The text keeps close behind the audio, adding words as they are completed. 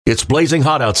It's blazing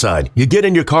hot outside. You get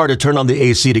in your car to turn on the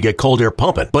AC to get cold air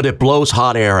pumping, but it blows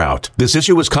hot air out. This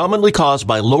issue is commonly caused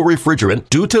by low refrigerant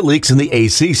due to leaks in the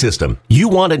AC system. You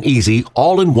want an easy,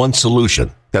 all-in-one solution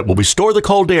that will restore the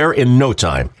cold air in no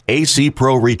time. AC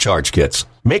Pro Recharge Kits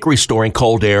make restoring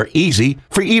cold air easy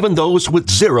for even those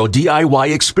with zero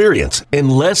DIY experience in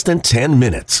less than 10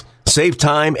 minutes. Save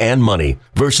time and money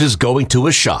versus going to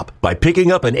a shop by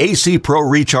picking up an AC Pro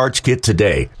Recharge Kit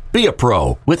today. Be a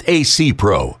pro with AC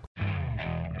Pro.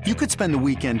 You could spend the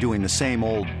weekend doing the same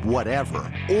old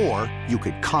whatever, or you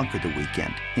could conquer the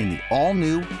weekend in the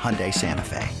all-new Hyundai Santa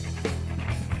Fe.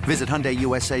 Visit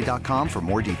HyundaiUSA.com for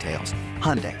more details.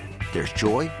 Hyundai, there's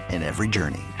joy in every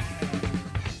journey.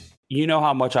 You know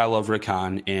how much I love Rick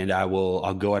Hahn, and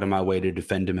I'll go out of my way to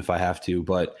defend him if I have to,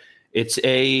 but it's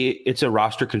a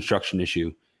roster construction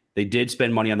issue. They did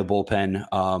spend money on the bullpen,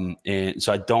 and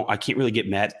so I can't really get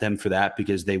mad at them for that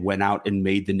because they went out and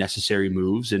made the necessary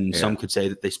moves. And some could say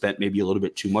that they spent maybe a little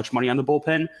bit too much money on the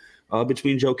bullpen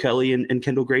between Joe Kelly and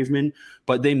Kendall Graveman,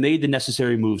 but they made the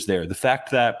necessary moves there. The fact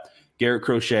that Garrett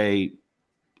Crochet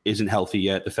isn't healthy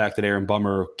yet, the fact that Aaron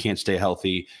Bummer can't stay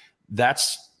healthy,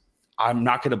 I'm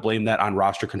not going to blame that on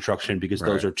roster construction because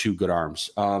those are two good arms.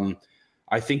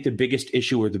 I think the biggest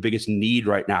issue or the biggest need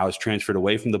right now is transferred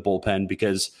away from the bullpen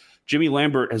because Jimmy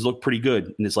Lambert has looked pretty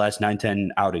good in his last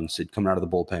 9-10 outings coming out of the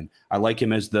bullpen. I like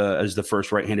him as the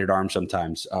first right-handed arm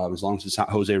sometimes, as long as it's not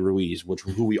Jose Ruiz,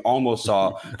 who we almost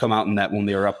saw come out in that when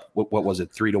they were up, what was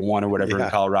it, 3-1 or whatever in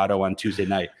Colorado on Tuesday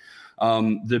night.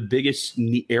 The biggest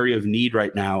area of need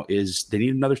right now is they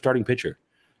need another starting pitcher.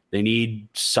 They need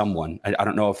someone. I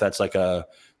don't know if that's like a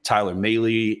Tyler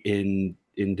Mahle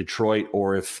in Detroit,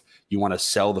 or if you want to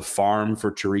sell the farm for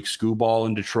Tariq Skubal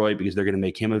in Detroit because they're going to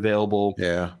make him available.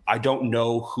 Yeah. I don't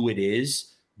know who it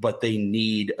is, but they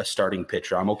need a starting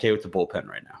pitcher. I'm okay with the bullpen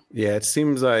right now. Yeah, it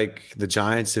seems like the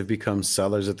Giants have become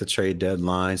sellers at the trade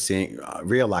deadline,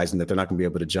 realizing that they're not going to be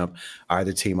able to jump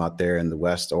either team out there in the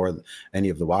West or any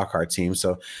of the wildcard teams.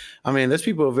 So, I mean, there's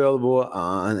people available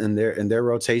in their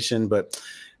rotation, but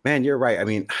man, you're right. I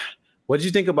mean, what did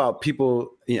you think about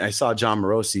people? I saw John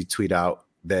Morosi tweet out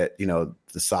that,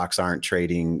 the Sox aren't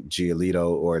trading Giolito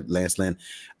or Lance Lynn.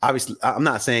 Obviously, I'm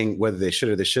not saying whether they should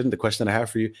or they shouldn't. The question I have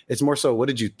for you, it's more so, what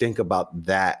did you think about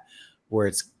that, where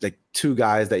it's like two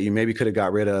guys that you maybe could have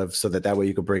got rid of so that way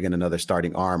you could bring in another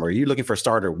starting arm? Or are you looking for a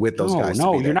starter with those guys?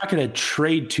 No, you're not going to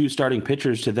trade two starting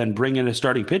pitchers to then bring in a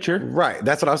starting pitcher. Right.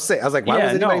 That's what I was saying. I was like, why was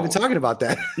anybody even talking about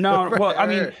that? No, well, I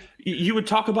mean, you would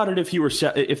talk about it if they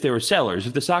were sellers.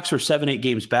 If the Sox were 7-8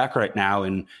 games back right now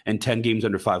and 10 games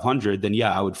under 500, then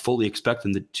I would fully expect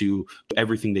them to do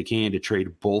everything they can to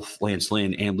trade both Lance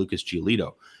Lynn and Lucas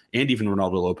Giolito, and even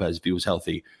Ronaldo Lopez if he was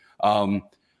healthy.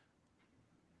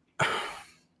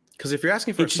 Because if you're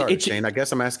asking for a starter, Shane, I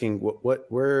guess I'm asking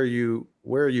where are you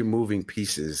moving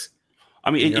pieces? I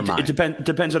mean, it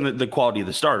depends on the quality of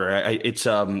the starter. It's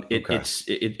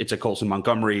a Colson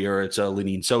Montgomery, or it's a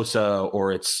Lenyn Sosa,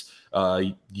 or it's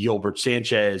Gilbert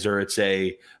Sanchez, or it's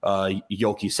a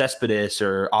Yoelqui Cespedes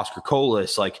or Oscar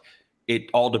Colas. Like, it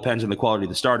all depends on the quality of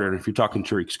the starter. And if you're talking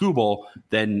Tariq Skubal,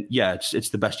 then it's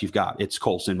the best you've got. It's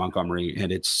Colson Montgomery,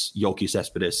 and it's Yoelqui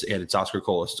Cespedes, and it's Oscar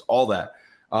Colas. It's all that.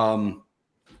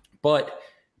 But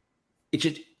it's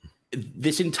just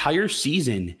this entire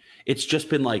season, it's just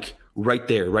been like right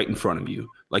there, right in front of you.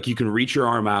 Like, you can reach your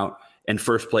arm out, and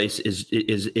first place is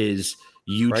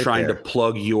you right trying there to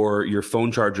plug your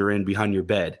phone charger in behind your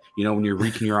bed. When you're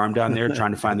reaching your arm down there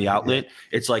trying to find the outlet,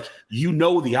 it's like,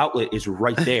 the outlet is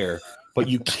right there, but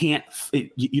you can't.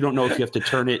 You don't know if you have to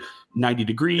turn it 90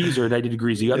 degrees or 90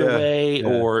 degrees the other way,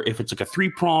 or if it's like a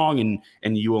 3-prong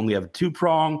and you only have a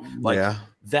 2-prong.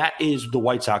 That is the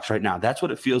White Sox right now. That's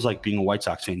what it feels like being a White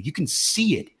Sox fan. You can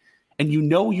see it, and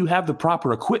you have the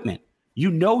proper equipment.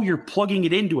 You're plugging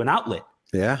it into an outlet.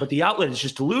 Yeah. But the outlet is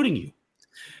just eluding you.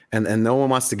 And no one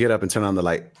wants to get up and turn on the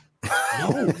light.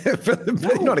 No. You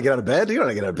don't want to get out of bed. You don't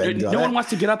want to get out of bed. No one wants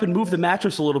to get up and move the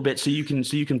mattress a little bit so you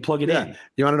can plug it in.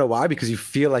 You want to know why? Because you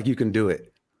feel like you can do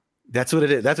it. That's what it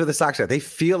is. That's what the Sox are. They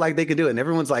feel like they can do it. And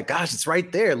everyone's like, gosh, it's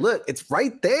right there. Look, it's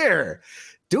right there.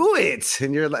 Do it.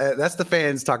 And that's the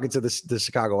fans talking to the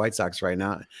Chicago White Sox right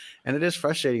now. And it is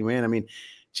frustrating, man. I mean,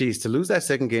 geez, to lose that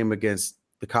second game against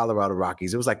the Colorado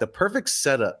Rockies, it was like the perfect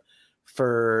setup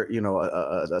for,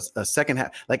 a second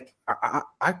half. Like,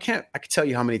 I can tell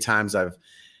you how many times I've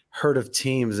heard of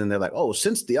teams and they're like, oh,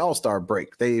 since the All-Star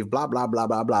break, they've blah, blah, blah,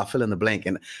 blah, blah, fill in the blank.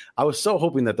 And I was so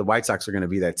hoping that the White Sox were going to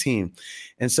be that team.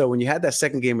 And so when you had that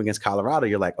second game against Colorado,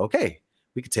 you're like, okay,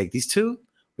 we could take these two.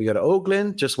 We go to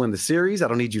Oakland, just win the series. I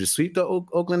don't need you to sweep the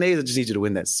Oakland A's. I just need you to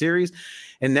win that series.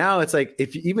 And now it's like,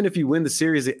 even if you win the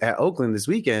series at Oakland this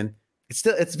weekend,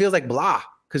 it feels like blah,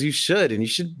 because you should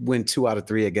win 2 out of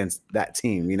 3 against that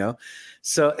team, you know?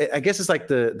 So I guess it's like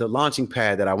the launching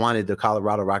pad that I wanted the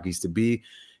Colorado Rockies to be,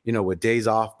 you know, with days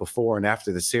off before and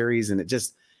after the series. And it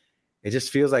just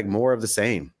feels like more of the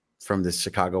same from the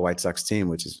Chicago White Sox team,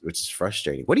 which is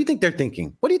frustrating. What do you think they're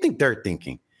thinking? I think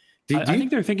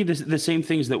they're thinking the same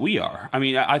things that we are. I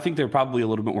mean, I think they're probably a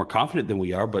little bit more confident than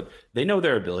we are, but they know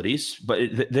their abilities.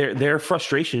 But their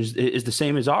frustration is the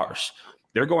same as ours.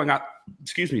 They're going out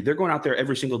there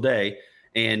every single day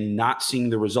and not seeing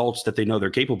the results that they know they're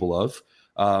capable of.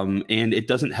 And it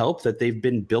doesn't help that they've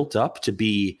been built up to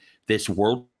be this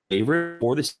world favorite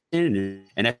for the season,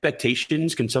 and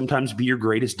expectations can sometimes be your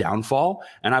greatest downfall.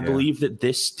 And I believe that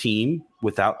this team,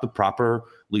 without the proper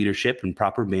leadership and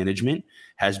proper management,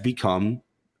 has become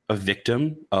a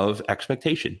victim of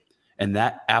expectation. And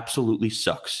that absolutely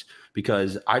sucks,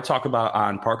 because I talk about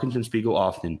on Parkins and Spiegel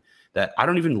often that I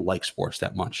don't even like sports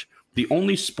that much. The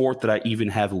only sport that I even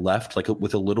have left, like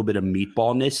with a little bit of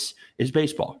meatballness, is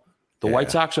baseball. The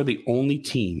White Sox are the only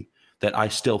team that I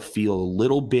still feel a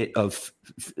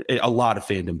lot of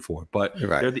fandom for, but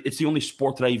it's the only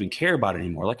sport that I even care about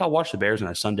anymore. Like, I'll watch the Bears on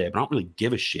a Sunday, but I don't really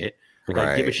give a shit. Like,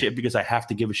 I give a shit because I have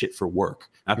to give a shit for work,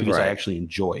 not because I actually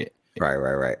enjoy it.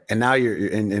 Right. And now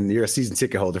you're a season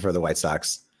ticket holder for the White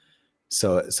Sox.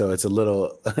 So it's a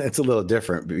little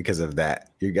different because of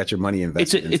that. You got your money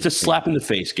invested. It's a slap in the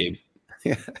face, Gabe.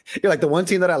 Yeah. You're like, the one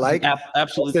team that I like,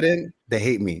 absolutely. They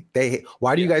hate me.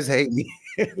 Why do you guys hate me?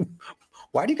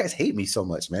 Why do you guys hate me so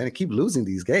much, man? I keep losing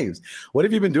these games. What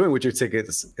have you been doing with your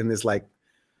tickets in this,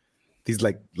 these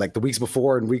the weeks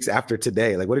before and weeks after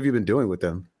today? Like, what have you been doing with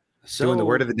them? Doing the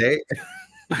word of the day?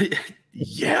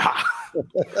 Yeah.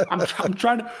 I'm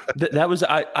trying to, that was,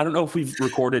 I don't know if we've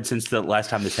recorded since the last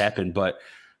time this happened, but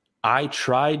I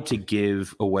tried to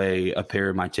give away a pair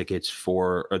of my tickets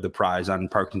for the prize on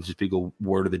Parkins and Spiegel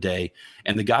word of the day.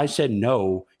 And the guy said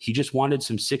no, he just wanted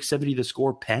some 670 The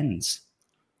Score pens.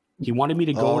 He wanted me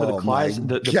to go to the prize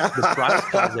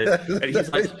closet. And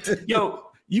he's like, yo,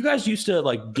 you guys used to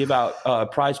like give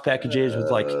out prize packages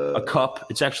with like a cup.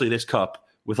 It's actually this cup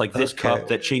with like this cup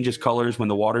that changes colors when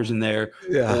the water's in there,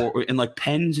 and like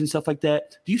pens and stuff like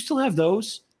that. Do you still have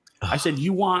those? I said,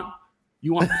 you want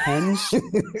pens?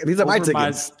 These are my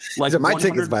tickets. These are my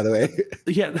tickets, by the way.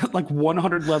 Yeah, like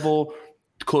 100 level,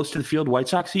 close to the field White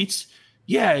Sox seats.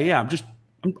 Yeah.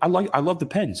 I love the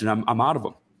pens, and I'm out of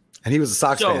them. And he was a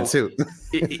Sox fan too.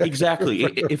 Exactly.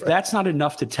 If that's not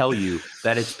enough to tell you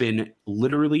that it's been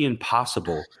literally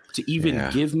impossible to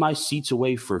even give my seats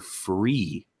away for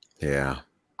free. Yeah.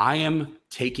 I am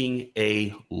taking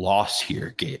a loss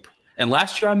here, Gabe. And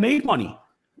last year I made money.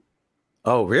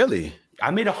 Oh, really?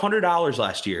 I made $100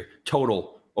 last year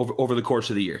total over the course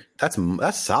of the year. That's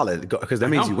solid, because that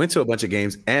means you went to a bunch of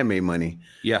games and made money.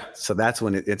 Yeah. So that's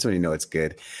when it's when you know it's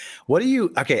good. What do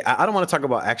you? Okay, I don't want to talk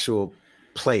about actual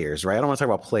players, right? I don't want to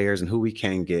talk about players and who we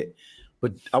can get,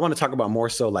 but I want to talk about more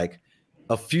so like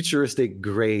a futuristic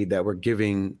grade that we're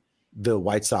giving the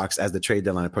White Sox as the trade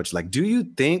deadline approaches. Like, do you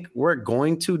think we're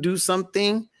going to do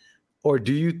something, or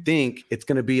do you think it's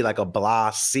going to be like a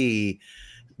blah C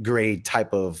grade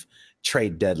type of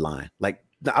trade deadline? Like,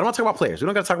 I don't want to talk about players. We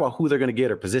don't got to talk about who they're going to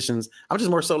get or positions. I'm just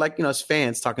more so like, as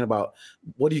fans talking about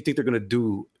what do you think they're going to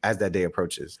do as that day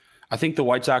approaches? I think the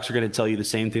White Sox are going to tell you the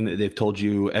same thing that they've told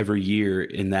you every year,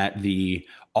 in that the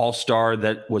all-star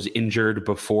that was injured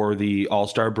before the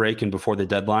all-star break and before the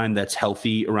deadline, that's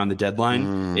healthy around the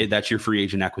deadline, that's your free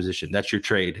agent acquisition. That's your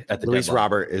trade at the Luis deadline.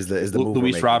 Robert is the move.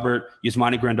 Luis Robert,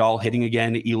 Yasmani Grandal hitting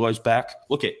again. Eloy's back.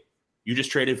 Look it. You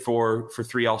just traded for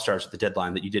 3 all-stars at the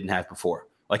deadline that you didn't have before.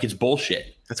 Like, it's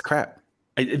bullshit. That's crap.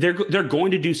 They're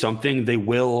going to do something. They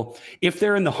will, if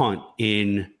they're in the hunt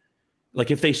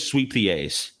if they sweep the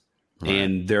A's, right,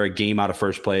 and they're a game out of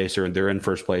first place, or they're in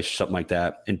first place, or something like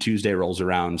that, and Tuesday rolls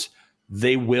around,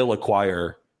 they will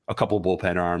acquire a couple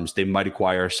bullpen arms. They might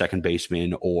acquire a second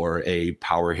baseman or a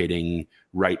power hitting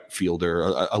right fielder,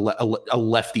 a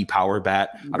lefty power bat.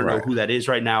 I don't know who that is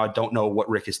right now. I don't know what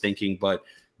Rick is thinking, but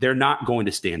they're not going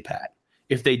to stand pat.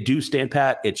 If they do stand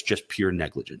pat, it's just pure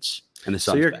negligence. And the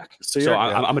Sun's back. So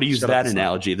I'm going to use that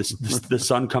analogy. The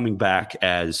Sun coming back,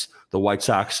 as the White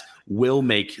Sox will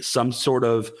make some sort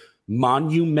of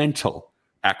monumental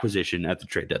acquisition at the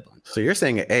trade deadline. So you're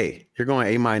saying an A. You're going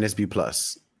A-, B+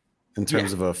 in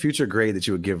terms of a future grade that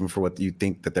you would give them for what you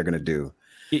think that they're going to do.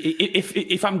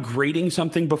 If I'm grading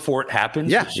something before it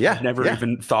happens, which I've never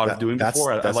even thought of doing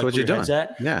before, that's I like what you're doing.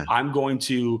 I'm going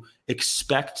to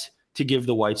expect to give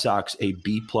the White Sox a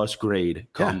B+ grade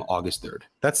come August 3rd.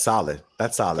 That's solid.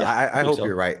 Yeah, I hope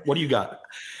you're right. What do you got?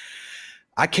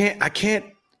 I cannot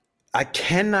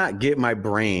get my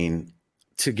brain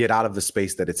to get out of the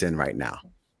space that it's in right now.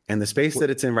 And the space that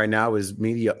it's in right now is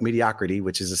mediocrity,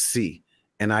 which is a C.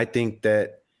 And I think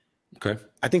that, I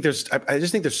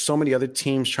just think there's so many other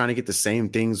teams trying to get the same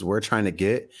things we're trying to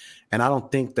get. And I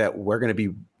don't think that we're going to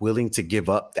be willing to give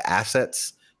up the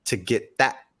assets to get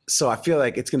that. So I feel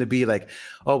like it's going to be like,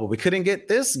 oh, but we couldn't get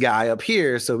this guy up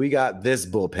here, so we got this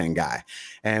bullpen guy.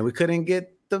 And we couldn't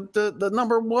get the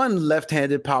number one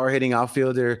left-handed power hitting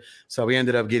outfielder, so we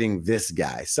ended up getting this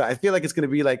guy. So I feel like it's going to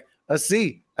be like a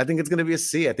C. I think it's going to be a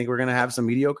C. I think we're going to have some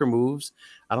mediocre moves.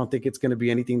 I don't think it's going to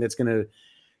be anything that's going to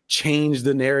change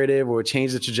the narrative or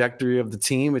change the trajectory of the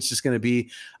team. It's just going to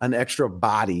be an extra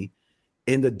body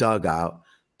in the dugout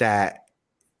that,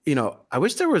 you know, I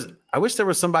wish there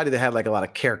was somebody that had like a lot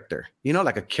of character, you know,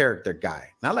 like a character guy,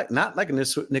 not like a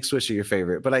Nick Swisher, your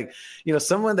favorite, but like, you know,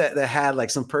 someone that had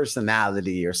like some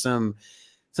personality or some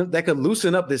that could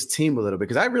loosen up this team a little bit.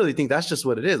 Cause I really think that's just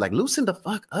what it is. Like, loosen the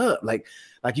fuck up. Like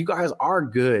you guys are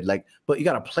good, like, but you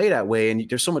got to play that way. And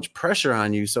there's so much pressure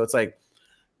on you. So it's like,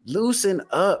 loosen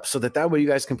up so that way you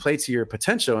guys can play to your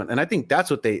potential. And I think that's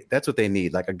what they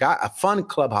need. Like a fun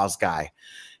clubhouse guy.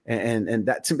 And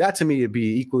that to me would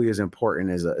be equally as important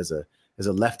as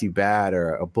a lefty bat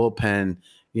or a bullpen,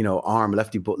 you know,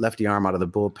 lefty arm out of the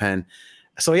bullpen.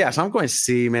 So I'm going to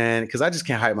C, man, because I just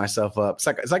can't hype myself up.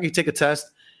 It's like you take a test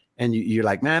and you're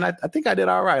like, man, I think I did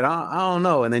all right. I don't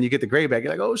know, and then you get the grade back.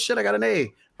 You're like, oh shit, I got an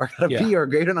A or I got a B or a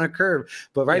grade on a curve.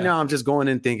 But right now, I'm just going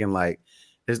in thinking like,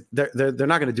 they're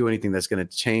not going to do anything that's going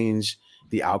to change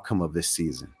the outcome of this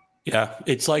season. Yeah,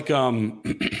 it's like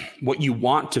what you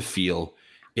want to feel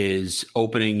is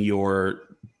opening your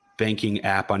banking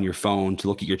app on your phone to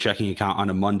look at your checking account on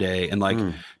a Monday and like,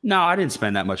 no, I didn't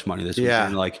spend that much money this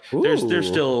weekend. Like there's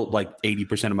still like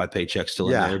 80% of my paycheck still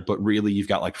in there, but really you've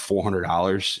got like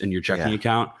 $400 in your checking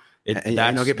account. And you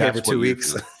don't get paid for 2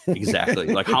 weeks. Exactly.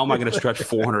 Like, how am I going to stretch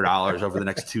 $400 over the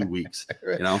next 2 weeks?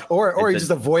 You know, or you just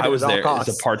avoid it at all costs.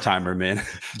 As a part timer, man.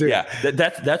 Dude. Yeah,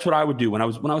 that's what I would do when I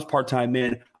was part time,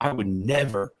 man. I would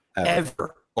never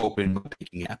ever open my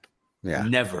banking app. Yeah,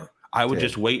 never. I would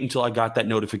just wait until I got that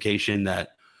notification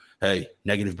that, hey,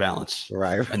 negative balance.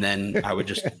 Right. And then I would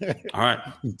just, all right.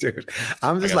 Dude,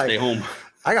 I'm just like, stay home.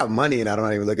 I got money and I'm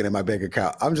not even looking at my bank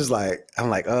account. I'm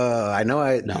like, I know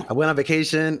I went on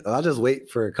vacation. I'll just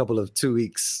wait for a couple of 2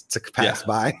 weeks to pass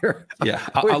by.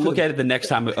 I'll look at it the next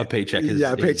time a paycheck is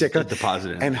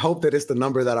deposited. And hope that it's the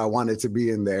number that I want it to be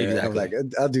in there. Exactly. I'm like,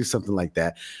 I'll do something like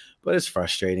that. But it's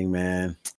frustrating, man.